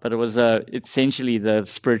subtitle, but it was essentially the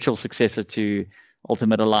spiritual successor to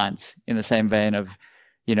Ultimate Alliance, in the same vein of,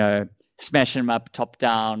 smash them up top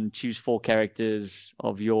down, choose 4 characters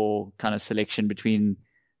of your kind of selection between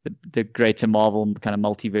the greater Marvel kind of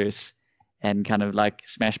multiverse, and kind of like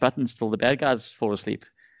smash buttons till the bad guys fall asleep.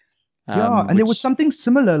 And there was something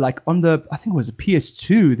similar, like on I think it was a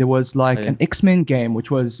PS2, there was like an X-Men game,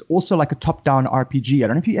 which was also like a top-down RPG. I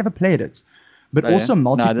don't know if you ever played it, but also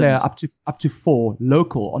multiplayer up to 4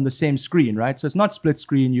 local on the same screen, right? So it's not split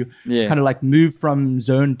screen. You kind of like move from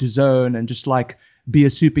zone to zone and just like be a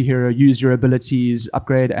superhero, use your abilities,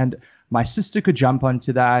 upgrade. And my sister could jump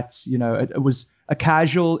onto that. It was a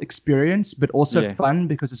casual experience, but also fun,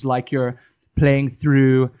 because it's like you're playing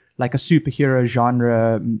through like a superhero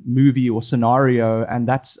genre movie or scenario, and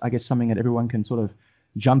that's, I guess, something that everyone can sort of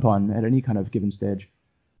jump on at any kind of given stage.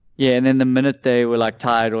 Yeah, and then the minute they were like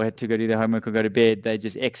tired or had to go do their homework or go to bed, they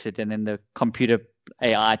just exit, and then the computer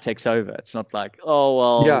AI takes over. It's not like, oh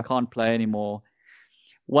well, we can't play anymore.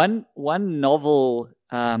 One novel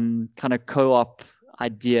kind of co-op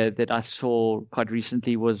idea that I saw quite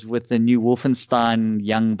recently was with the new Wolfenstein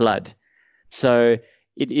Young Blood. So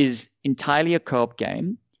it is entirely a co-op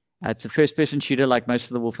game. It's a first-person shooter, like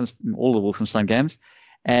most of all the Wolfenstein games,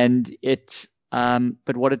 and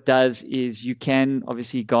but what it does is you can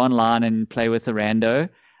obviously go online and play with a rando.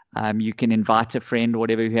 You can invite a friend or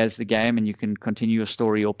whatever who has the game, and you can continue your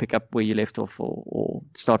story or pick up where you left off, or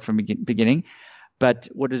start from beginning. But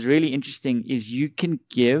what is really interesting is you can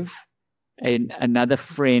give another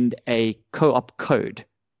friend a co-op code,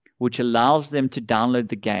 which allows them to download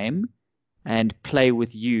the game and play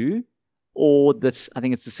with you. Or I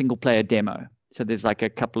think it's a single player demo. So there's like a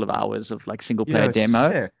couple of hours of like single player demo.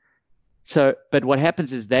 Sick. So, but what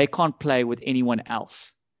happens is they can't play with anyone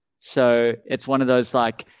else. So it's one of those,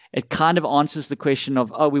 like, it kind of answers the question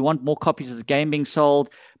of, we want more copies of the game being sold.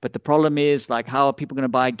 But the problem is, like, how are people going to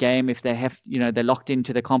buy a game if they have, they're locked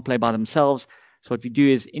into, they can't play by themselves. So what we do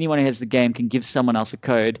is anyone who has the game can give someone else a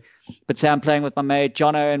code. But say I'm playing with my mate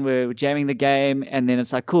Jono and we're jamming the game, and then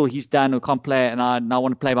it's like, cool, he's done, we can't play, and I now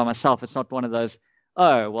want to play by myself. It's not one of those,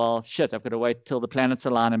 oh, well, shit, I've got to wait till the planets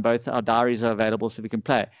align and both our diaries are available so we can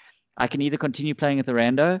play. I can either continue playing at the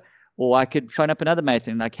rando, or I could phone up another mate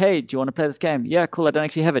and like, hey, do you want to play this game? Yeah, cool, I don't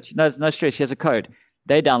actually have it. No stress, he has a code.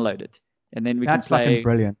 They download it, and then we can play. That's fucking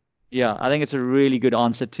brilliant. Yeah, I think it's a really good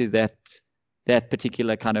answer to that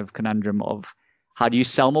particular kind of conundrum of how do you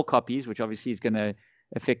sell more copies, which obviously is going to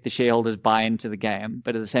affect the shareholders' buy-in to the game,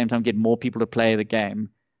 but at the same time get more people to play the game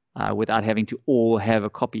without having to all have a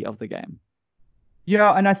copy of the game.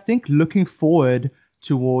 Yeah, and I think looking forward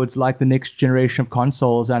towards like the next generation of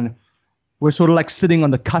consoles, and we're sort of like sitting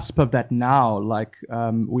on the cusp of that now. Like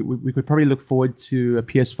we could probably look forward to a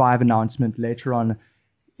PS5 announcement later on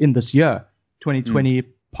in this year, 2020,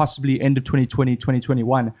 possibly end of 2020,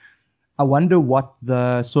 2021. I wonder what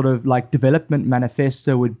the sort of like development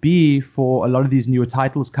manifesto would be for a lot of these newer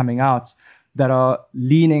titles coming out that are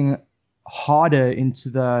leaning harder into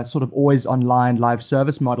the sort of always online live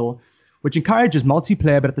service model, which encourages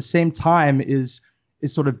multiplayer, but at the same time is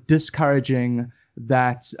sort of discouraging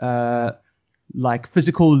that like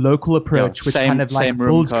physical local approach, which kind of like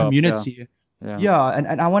builds community. Yeah.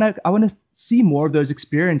 And I want to see more of those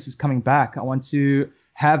experiences coming back. I want to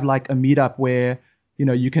have like a meetup where,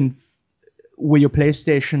 you can, where your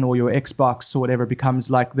PlayStation or your Xbox or whatever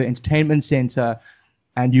becomes like the entertainment center,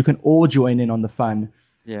 and you can all join in on the fun.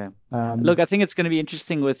 Yeah. Look, I think it's going to be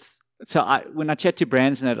interesting when I chat to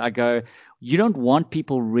brands and I go, you don't want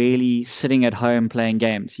people really sitting at home playing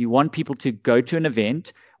games. You want people to go to an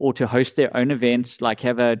event or to host their own events, like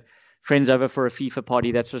have friends over for a FIFA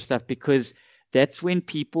party, that sort of stuff, because that's when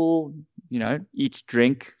people, eat,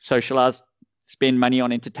 drink, socialize, spend money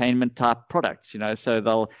on entertainment type products, so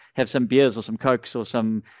they'll have some beers or some Cokes or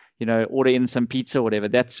some, order in some pizza or whatever.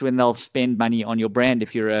 That's when they'll spend money on your brand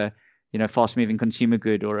if you're a, fast moving consumer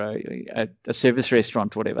good or a service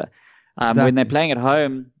restaurant or whatever. When they're playing at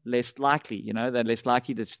home, less likely, they're less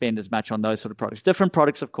likely to spend as much on those sort of products. Different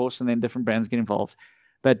products, of course, and then different brands get involved.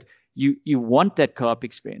 But you want that co-op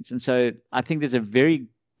experience. And so I think there's a very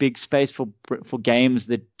big space for games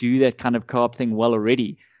that do that kind of co-op thing well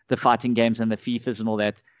already, the fighting games and the FIFAs and all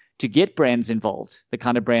that, to get brands involved, the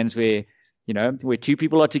kind of brands where, where two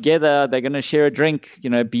people are together, they're going to share a drink,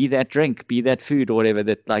 be that drink, be that food or whatever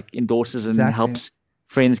that like endorses and helps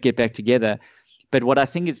friends get back together. But what I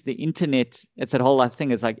think is the internet, it's that whole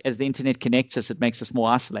thing is like, as the internet connects us, it makes us more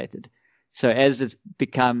isolated. So as it's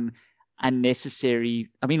become unnecessary,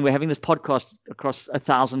 I mean, we're having this podcast across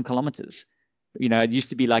 1,000 kilometers. It used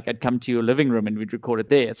to be like I'd come to your living room and we'd record it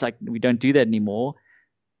there. It's like we don't do that anymore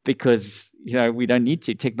because, we don't need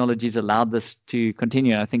to. Technology's allowed this to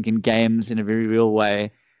continue. And I think in games in a very real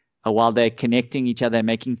way, while they're connecting each other,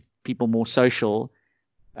 making people more social.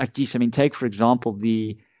 Take, for example,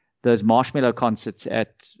 those Marshmallow concerts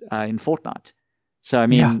in Fortnite. So,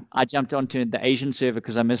 I jumped onto the Asian server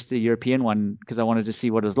because I missed the European one because I wanted to see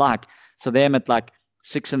what it was like. So them at like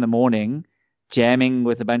 6 a.m, jamming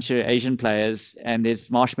with a bunch of Asian players, and there's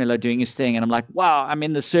Marshmallow doing his thing. And I'm like, wow, I'm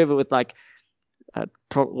in the server with like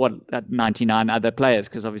 99 other players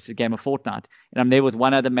because obviously it's a game of Fortnite. And I'm there with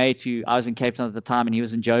one other mate who I was in Cape Town at the time and he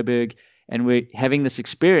was in Joburg. And we're having this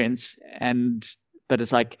experience, but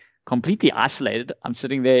it's like completely isolated. I'm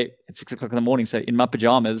sitting there at 6 o'clock in the morning, so in my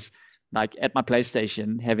pajamas, like at my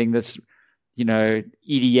PlayStation, having this,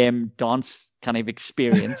 EDM dance kind of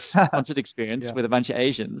experience, concert experience with a bunch of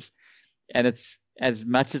Asians. And it's as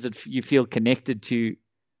much as you feel connected to,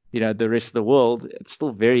 the rest of the world, it's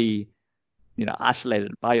still very,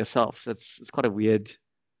 isolated by yourself. So it's quite a weird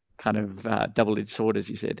kind of double-edged sword, as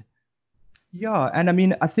you said. Yeah, and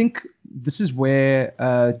I think this is where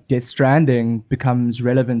Death Stranding becomes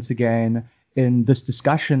relevant again in this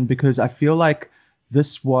discussion, because I feel like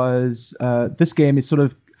this game is sort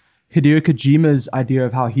of Hideo Kojima's idea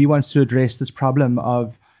of how he wants to address this problem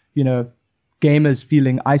of, gamers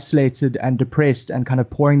feeling isolated and depressed and kind of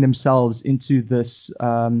pouring themselves into this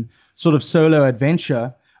sort of solo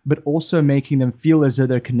adventure, but also making them feel as though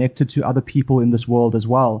they're connected to other people in this world as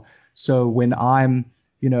well. So when I'm,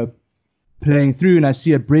 playing through and I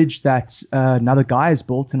see a bridge that another guy has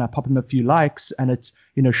built and I pop him a few likes and it,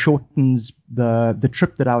 shortens the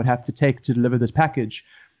trip that I would have to take to deliver this package.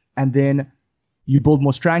 And then you build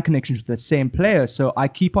more strand connections with the same player. So I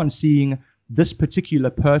keep on seeing this particular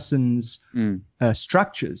person's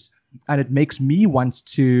structures, and it makes me want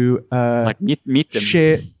to like meet them.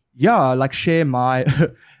 share my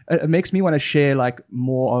it makes me want to share like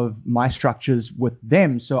more of my structures with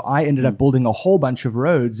them. So I ended up building a whole bunch of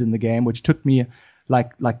roads in the game, which took me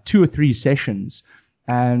like 2 or 3 sessions,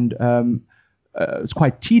 and it's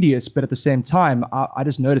quite tedious. But at the same time, I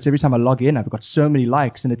just noticed every time I log in, I've got so many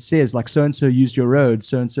likes, and it says like so and so used your road,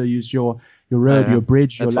 so and so used your road, your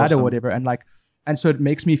bridge, your ladder, awesome. Whatever, and so it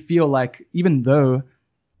makes me feel like even though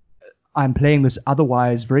I'm playing this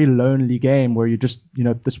otherwise very lonely game where you're just,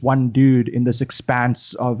 this one dude in this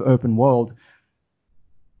expanse of open world,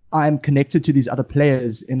 I'm connected to these other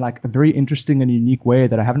players in like a very interesting and unique way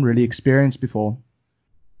that I haven't really experienced before.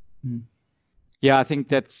 Yeah, I think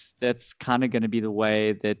that's kind of going to be the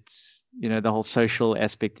way that, the whole social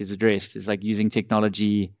aspect is addressed, is like using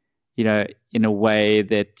technology, in a way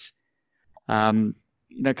that, kind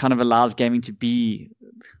of allows gaming to be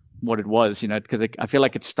what it was, because I feel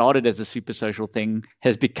like it started as a super social thing,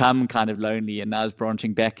 has become kind of lonely, and now is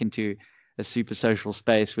branching back into a super social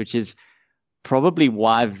space, which is probably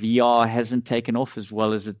why VR hasn't taken off as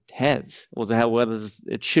well as it has, or how well as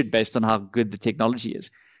it should, based on how good the technology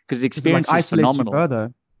is. Because the experience is phenomenal.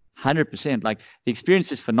 100%. Like the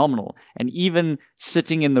experience is phenomenal, and even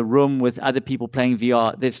sitting in the room with other people playing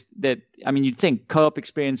VR, you'd think co-op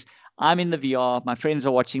experience. I'm in the VR, my friends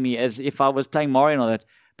are watching me as if I was playing Mario and all that.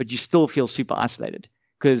 But you still feel super isolated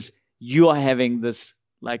because you are having this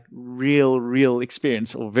like real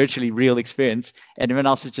experience, or virtually real experience, and everyone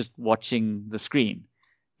else is just watching the screen,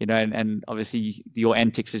 and obviously your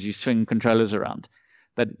antics as you swing controllers around.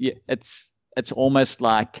 But it's almost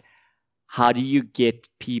like, how do you get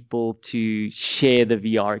people to share the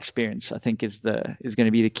VR experience? I think is going to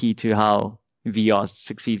be the key to how VR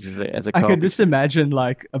succeeds as a I could just imagine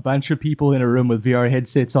like a bunch of people in a room with VR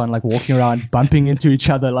headsets on, like walking around, bumping into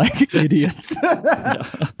each other like idiots.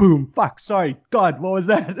 Boom, fuck, sorry, God, what was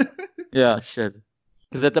that? Yeah, shit.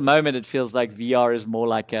 Because at the moment it feels like VR is more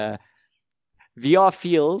like VR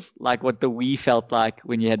feels like what the Wii felt like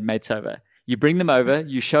when you had mates over. You bring them over,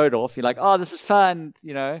 you show it off, you're like, oh, this is fun,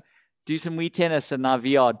 do some Wii tennis, and now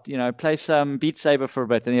VR, play some Beat Saber for a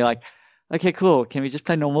bit, and you're like, okay, cool. Can we just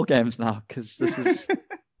play normal games now? Because this is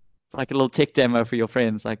It's like a little tech demo for your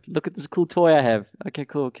friends. Like, look at this cool toy I have. Okay,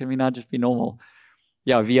 cool. Can we now just be normal?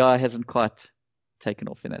 Yeah, VR hasn't quite taken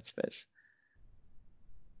off in that space.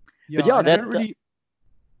 But yeah, that really.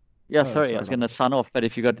 Yeah, sorry, I was going to sign off. But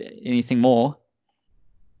if you got anything more,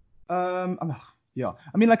 yeah,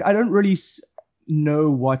 I mean, like, I don't really know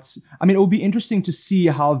what's. I mean, it will be interesting to see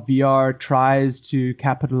how VR tries to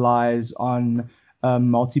capitalize on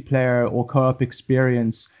multiplayer or co-op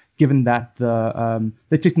experience, given that the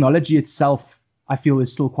technology itself, I feel,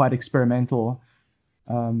 is still quite experimental.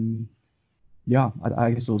 Yeah,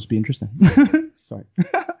 I guess it'll just be interesting. Sorry.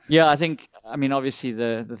 Yeah, I mean, obviously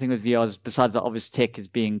the thing with VR is, besides the obvious tech is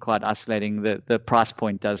being quite isolating, the price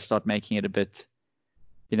point does start making it a bit,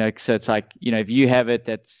 so it's like, if you have it,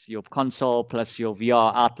 that's your console plus your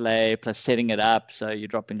VR outlay plus setting it up. So you're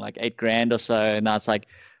dropping like $8,000 or so. And now it's like,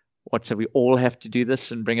 so we all have to do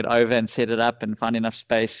this and bring it over and set it up and find enough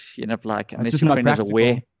space, like, unless your friend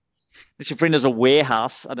has a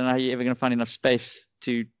warehouse, I don't know how you're ever going to find enough space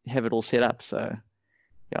to have it all set up. So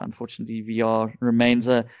yeah, unfortunately, VR remains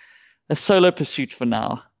a solo pursuit for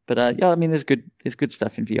now. But yeah, I mean, there's good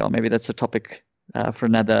stuff in VR. Maybe that's a topic for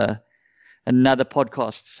another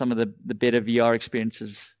podcast. Some of the better VR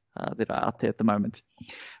experiences that are out there at the moment.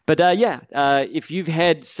 But if you've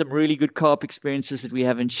had some really good co-op experiences that we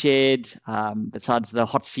haven't shared, besides the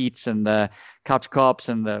hot seats and the couch co-ops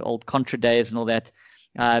and the old Contra days and all that,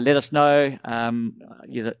 let us know.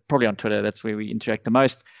 Probably on Twitter. That's where we interact the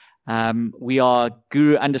most. We are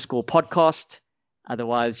Guru_podcast.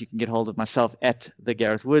 Otherwise, you can get hold of myself at the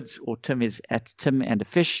Gareth Woods, or Tim is at Tim and a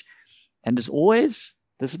Fish. And as always,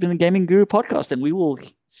 this has been the Gaming Guru podcast, and we will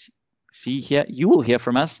you will hear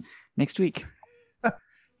from us next week.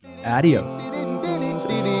 Adios.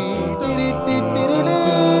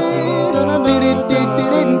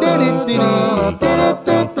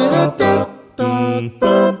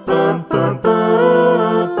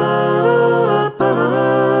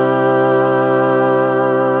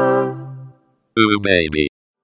 Ooh, baby.